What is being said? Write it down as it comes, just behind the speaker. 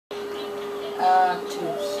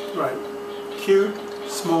Obtuse. Right. Cute,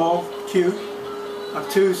 small, cute.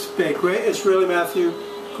 Obtuse, big. Great. It's really, Matthew,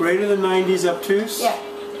 greater than 90 is obtuse. Yeah.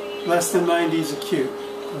 Less than 90 is acute.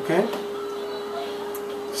 Okay?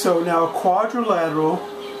 So now a quadrilateral.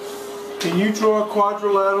 Can you draw a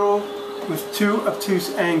quadrilateral with two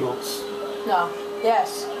obtuse angles? No.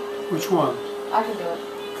 Yes. Which one? I can do it.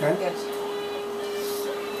 Okay. Yes.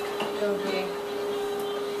 It would be.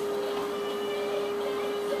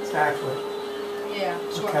 Exactly. Yeah.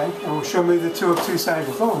 Sure. Okay. And will show me the two obtuse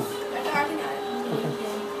angles. Oh. Okay.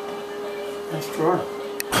 Nice drawing.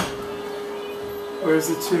 Where's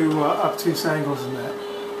the two obtuse angles in that?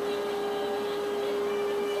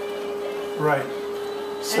 Right.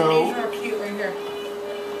 So. And these are cute right here.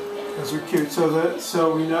 Those are cute.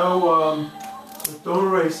 So we know. Don't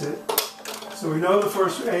erase it. So we know the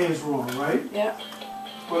first A is wrong, right? Yeah.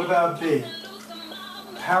 What about B?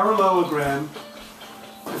 Parallelogram.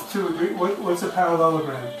 There's two agree. What's a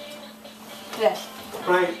parallelogram? Yes.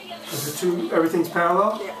 Right. Is it two? Everything's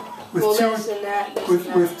parallel. Yeah. With well, two. this and that. This With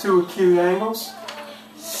and that. with two acute angles.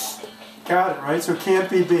 Got it, right? So it can't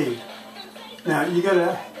be B. Now you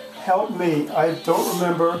gotta help me. I don't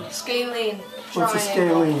remember. Scalene. What's a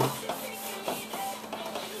Triangle. scalene?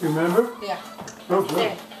 You remember? Yeah. Oh, good.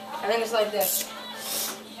 Yeah. I think it's like this.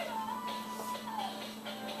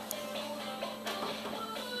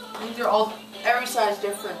 I think they're all, every side's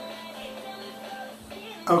different.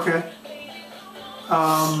 Okay.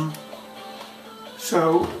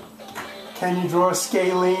 So, can you draw a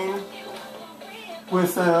scalene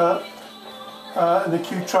with an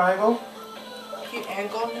acute triangle? Acute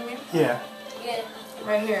angle, you mean? Yeah. Yeah.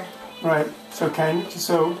 Right here. Right. So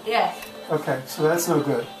Yeah. okay. So that's no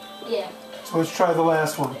good. Yeah. So let's try the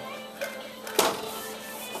last one.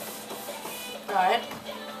 Alright.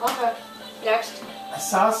 Okay. Next.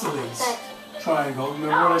 Isosceles triangle.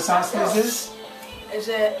 Remember what isosceles is? Is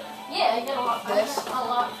it Yeah, I get a lot. this? I get a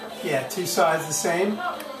lot from it. Yeah, two sides the same.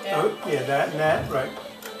 Yeah. Oh, yeah, that and that. Right.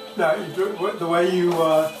 Now, you draw, the way you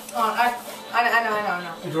Oh, I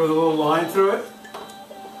know. you draw the little line through it.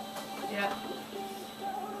 Yeah.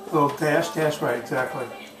 Little dash, right, exactly.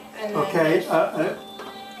 And then Okay, this.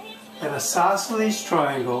 an isosceles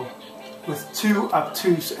triangle with two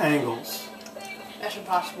obtuse angles. That's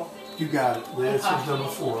impossible. You got it. The answer is number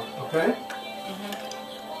 4. Okay.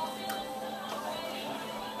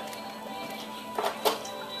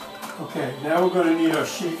 Okay. Now we're going to need our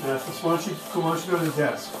sheet methods. Why don't you go to the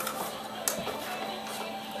desk?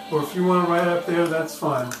 Or if you want to write up there, that's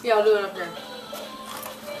fine. Yeah, I'll do it up here.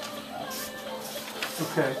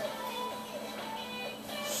 Okay.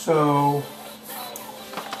 So,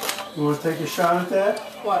 you want to take a shot at that?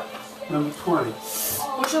 What? Number 20.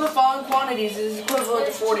 Which of the following quantities is equivalent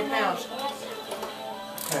to 40 pounds?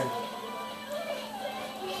 Okay.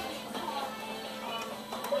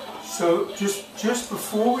 So just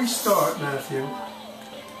before we start, Matthew,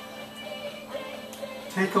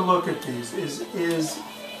 take a look at these. Is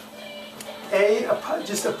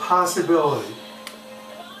just a possibility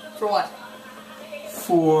For what?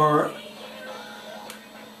 for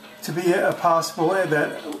to be a possible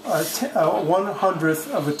that 1/100th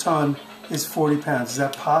of a ton is 40 pounds. Is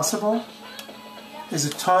that possible? Is a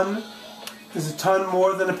ton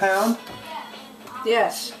more than a pound?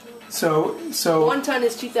 Yes. So 1 ton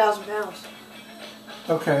is 2,000 pounds.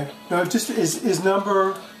 okay. No, just is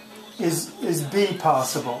B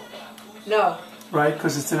possible? No. Right,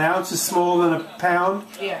 because it's an ounce is smaller than a pound.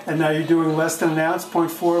 Yeah. And now you're doing less than an ounce,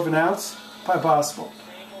 0.4 of an ounce. Possible.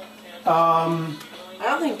 I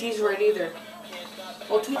don't think D's right either.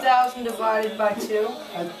 Well, 2,000 divided by 2. No,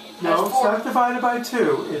 That's it's 4. not divided by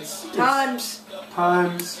 2. It's Times.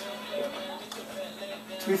 times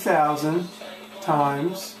 2,000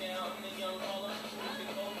 times.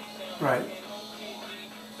 Right.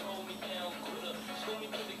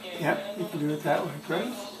 Yep, you can do it that way.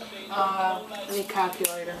 Great. I need a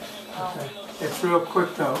calculator. Okay. It's real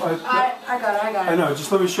quick though. I got it. I know.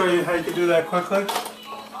 Just let me show you how you can do that quickly.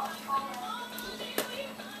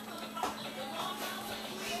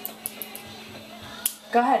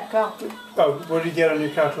 Go ahead, go. Oh, what did you get on your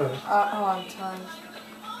calculator? Hold on, times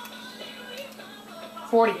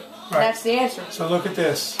 40. Right. That's the answer. So look at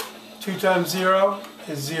this. 2 times 0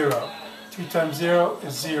 is 0. 2 times 0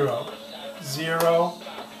 is 0. 0,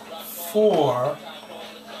 4,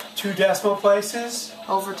 2 decimal places.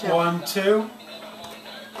 Over 2. 1, 2,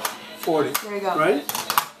 40. There you go. Right?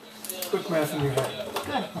 Quick math in your head.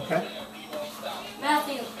 Good. Okay?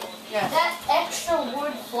 Matthew, Yeah. that extra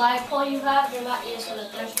wood flagpole you have, you're not using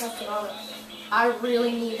it. There's nothing on it. I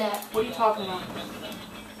really need that. What are you talking about?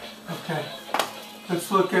 Okay.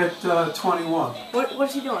 Let's look at 21.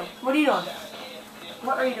 What's he doing? What are you doing?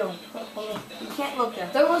 What are you doing? You can't look there.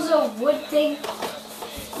 There was a wood thing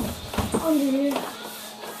under here.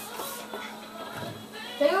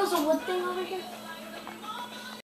 There was a wood thing over here.